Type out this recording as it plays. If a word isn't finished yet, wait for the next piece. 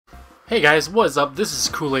Hey guys, what's up? This is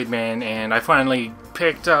Kool-Aid Man, and I finally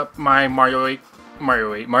picked up my Mario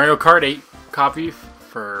Kart 8 copy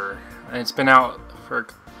and it's been out for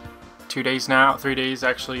 2 days now, 3 days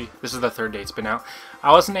actually. This is the third day it's been out.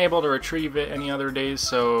 I wasn't able to retrieve it any other days,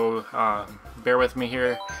 so bear with me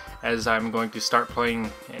here as I'm going to start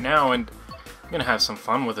playing it now, and I'm gonna have some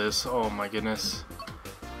fun with this. Oh my goodness.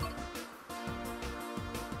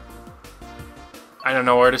 I don't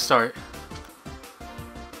know where to start.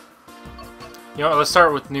 You know what, let's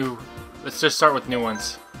just start with new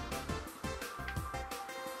ones.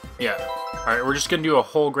 Yeah. Alright, we're just gonna do a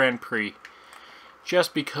whole Grand Prix.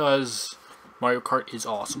 Just because Mario Kart is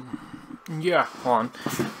awesome. Yeah, hold on.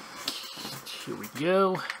 Here we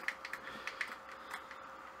go.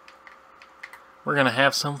 We're gonna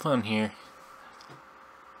have some fun here.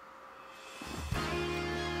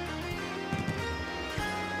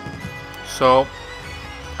 So,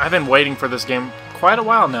 I've been waiting for this game quite a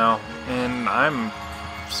while now, and I'm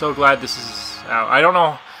so glad this is out. I don't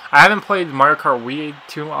know, I haven't played Mario Kart Wii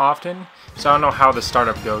too often, so I don't know how the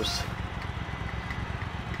startup goes.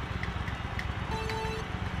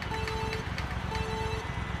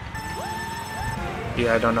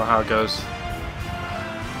 Yeah, I don't know how it goes.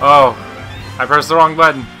 Oh, I pressed the wrong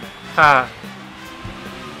button. Ha.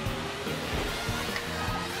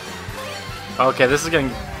 Okay, this is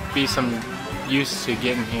gonna be some use to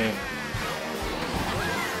getting here.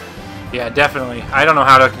 Yeah, definitely. I don't know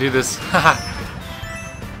how to do this.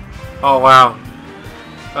 Oh, wow.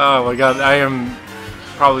 Oh my god, I am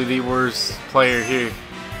probably the worst player here.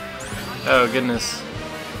 Oh, goodness.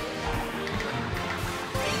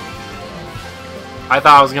 I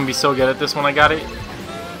thought I was going to be so good at this when I got it.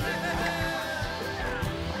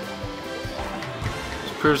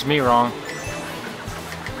 Which proves me wrong.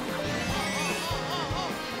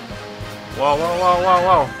 Whoa, whoa, whoa, whoa,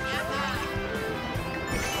 whoa.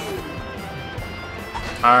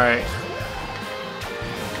 Alright.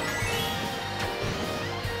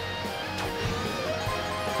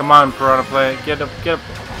 Come on, Piranha Play. Get up, get up.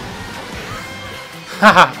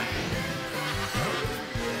 Haha.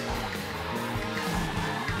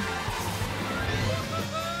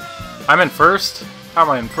 I'm in first? How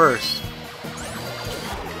am I in first?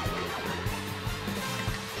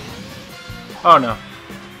 Oh no.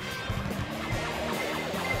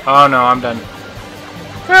 Oh no, I'm done.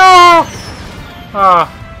 No! Oh.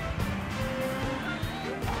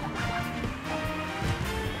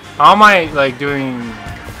 How am I, like, doing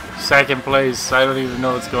second place? I don't even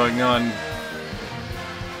know what's going on.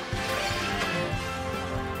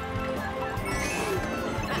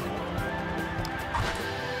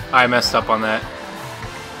 I messed up on that.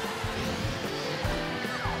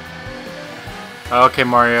 Okay,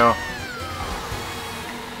 Mario.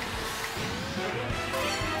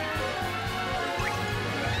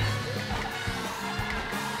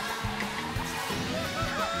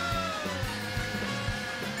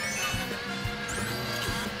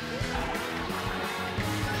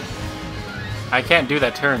 I can't do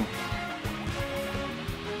that turn.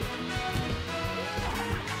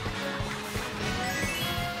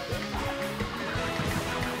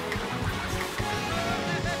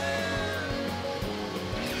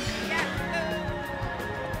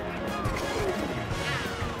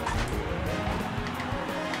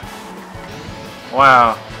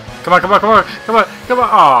 Wow. Come on, come on, come on, come on, come on.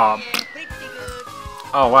 Oh.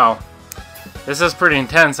 Oh, wow. This is pretty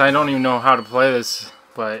intense. I don't even know how to play this,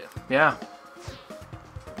 but yeah.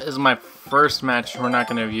 This is my first match. We're not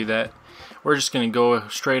going to view that. We're just going to go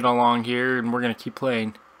straight along here, and we're going to keep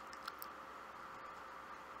playing.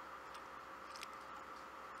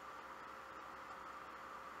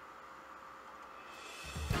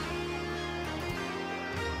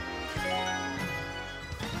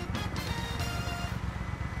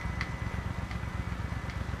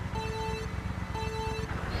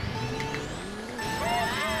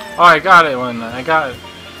 Oh, I got it when I got it.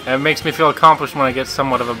 It makes me feel accomplished when I get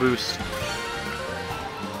somewhat of a boost.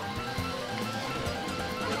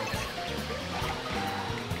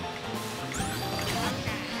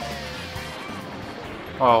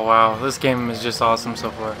 Oh wow, this game is just awesome so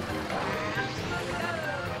far.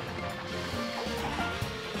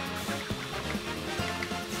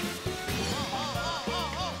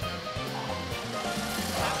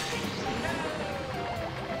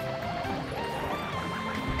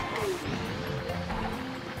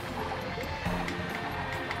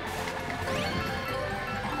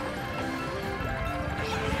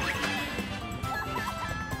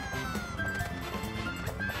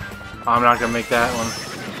 I'm not gonna make that one.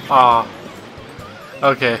 Aw.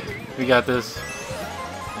 Okay, we got this.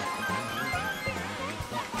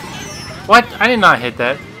 What? I did not hit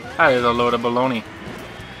that. That is a load of baloney.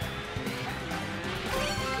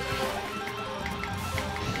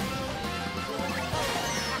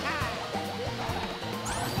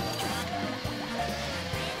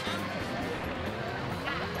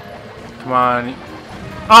 Come on.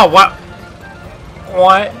 Oh, what?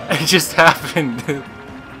 What just happened?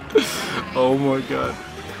 Oh my god.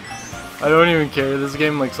 I don't even care. This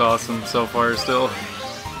game looks awesome so far still.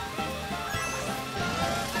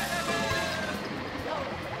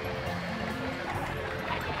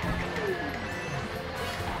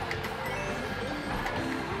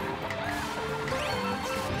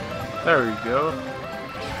 There we go.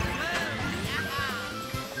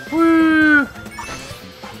 Woo!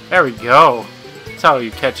 There we go. That's how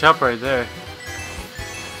you catch up right there.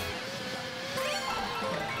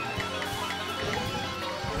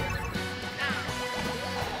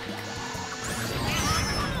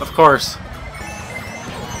 Of course.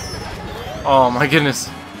 Oh my goodness.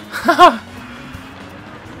 I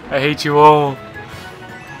hate you all.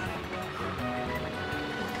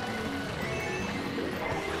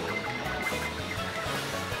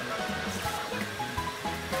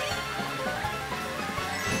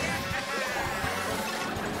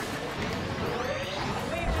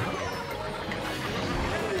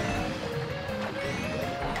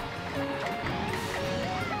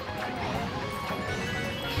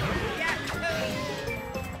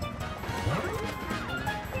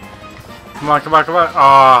 Come on, come on, come on.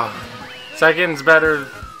 Ah, second's better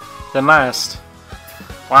than last.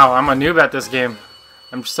 Wow, I'm a noob at this game.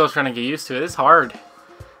 I'm still trying to get used to it. It's hard.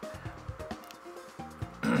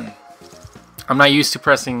 I'm not used to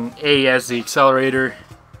pressing A as the accelerator.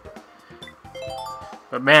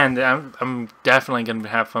 But man, I'm definitely going to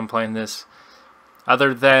have fun playing this.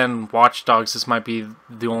 Other than Watch Dogs, this might be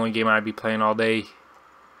the only game I'd be playing all day.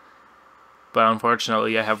 But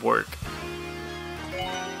unfortunately, I have work.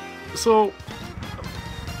 So,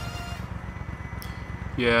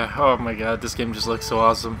 yeah, oh my god, this game just looks so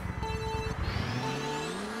awesome.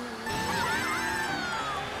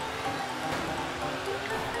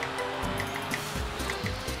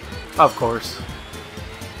 Of course.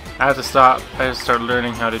 I have to stop. I have to start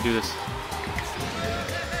learning how to do this.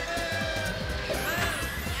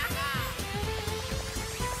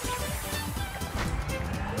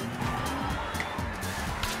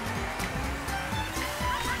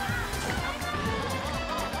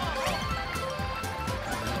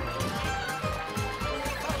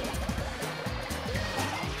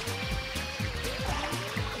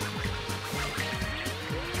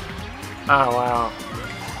 Oh, wow.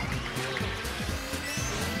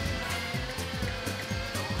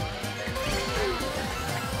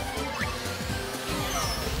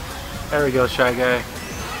 There we go, Shy Guy.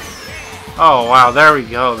 Oh, wow, there we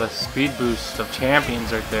go. The speed boost of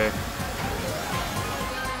champions right there.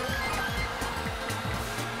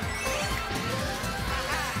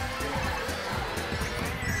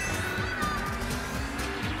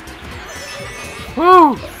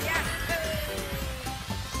 Woo!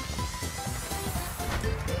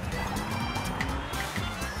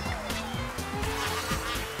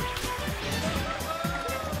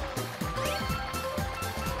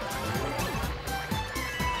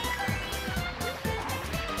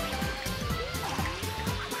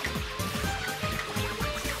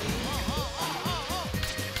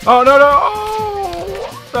 Oh, no, no!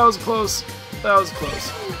 Oh, that was close. That was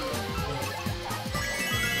close.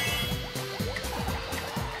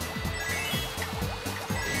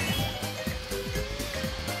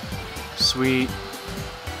 Sweet.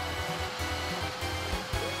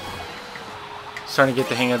 Starting to get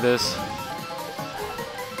the hang of this.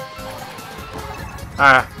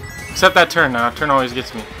 Ah, except that turn. That turn always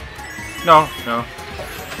gets me. No, no.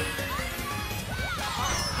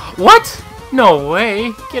 What? No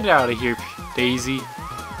way! Get out of here, Daisy.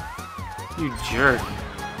 You jerk.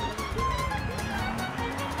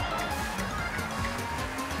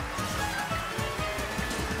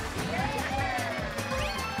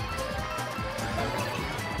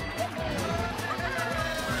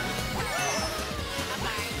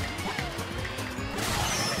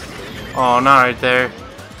 Oh, not right there.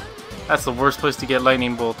 That's the worst place to get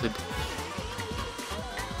lightning bolted.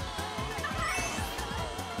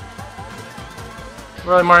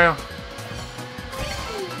 Really, Mario?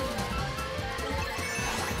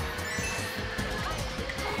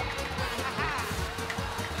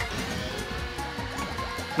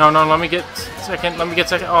 No, no, let me get second. Let me get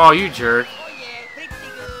second. Oh, you jerk.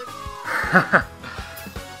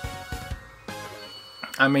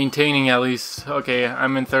 I'm maintaining at least. Okay,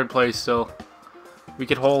 I'm in third place still. We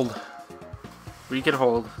could hold. We could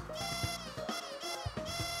hold.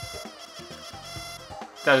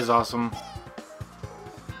 That is awesome.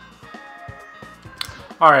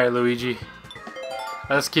 Alright, Luigi.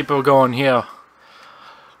 Let's keep it going here.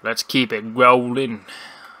 Let's keep it rolling.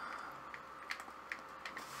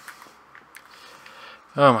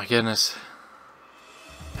 Oh my goodness.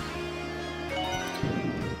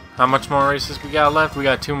 How much more races we got left? We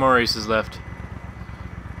got 2 more races left.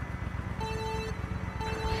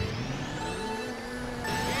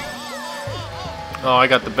 Oh, I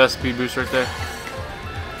got the best speed boost right there.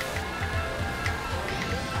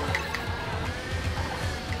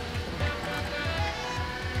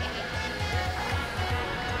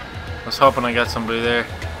 I was hoping I got somebody there.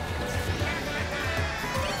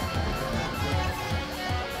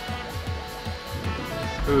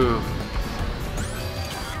 Ooh.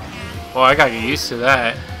 Well, I gotta get used to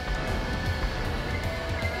that.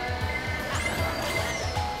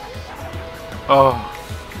 Oh.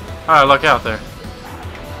 Alright, look out there.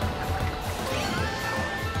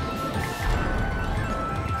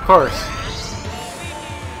 Of course.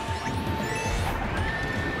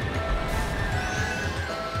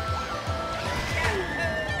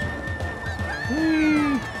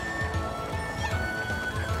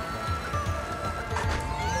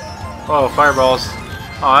 Oh, fireballs.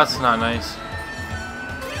 Oh, that's not nice.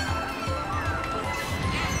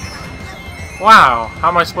 Wow, how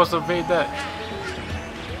am I supposed to evade that?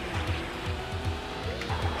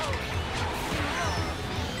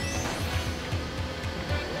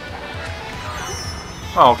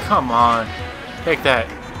 Oh, come on. Take that,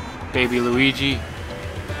 baby Luigi.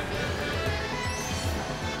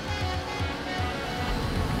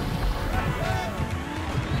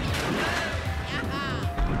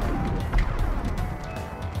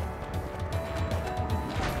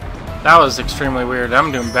 That was extremely weird.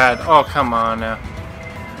 I'm doing bad. Oh, come on now.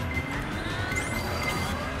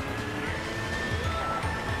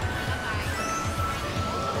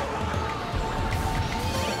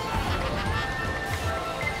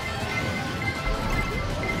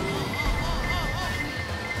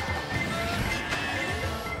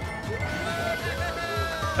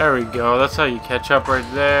 There we go. That's how you catch up right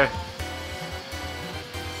there.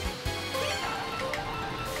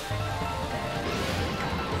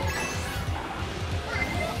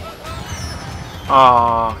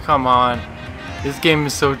 Oh, come on. This game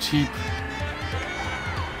is so cheap.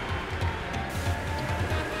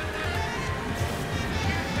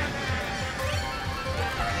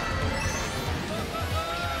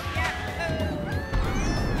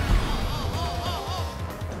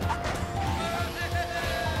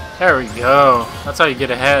 There we go. That's how you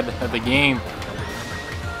get ahead of the game.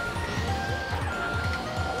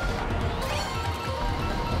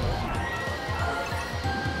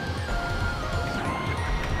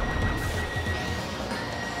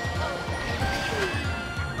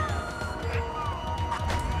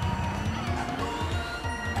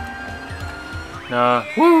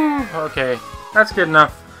 Woo! Okay, that's good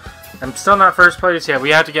enough. I'm still not first place yet. We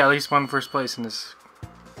have to get at least 1 first place in this.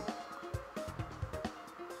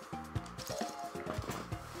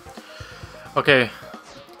 Okay,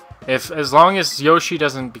 as long as Yoshi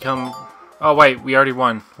doesn't become... Oh wait, we already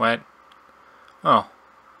won. What? Oh,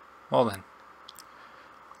 well then.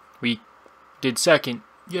 We did second.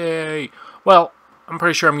 Yay! Well, I'm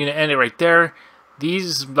pretty sure I'm gonna end it right there.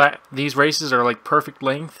 These races are like perfect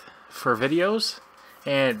length for videos,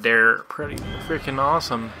 and they're pretty freaking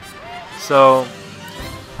awesome. So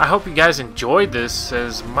I hope you guys enjoyed this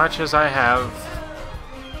as much as I have,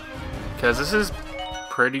 because this is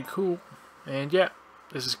pretty cool. And yeah,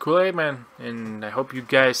 this is Kool-Aid Man, and I hope you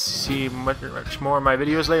guys see much more of my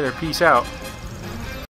videos later. Peace out.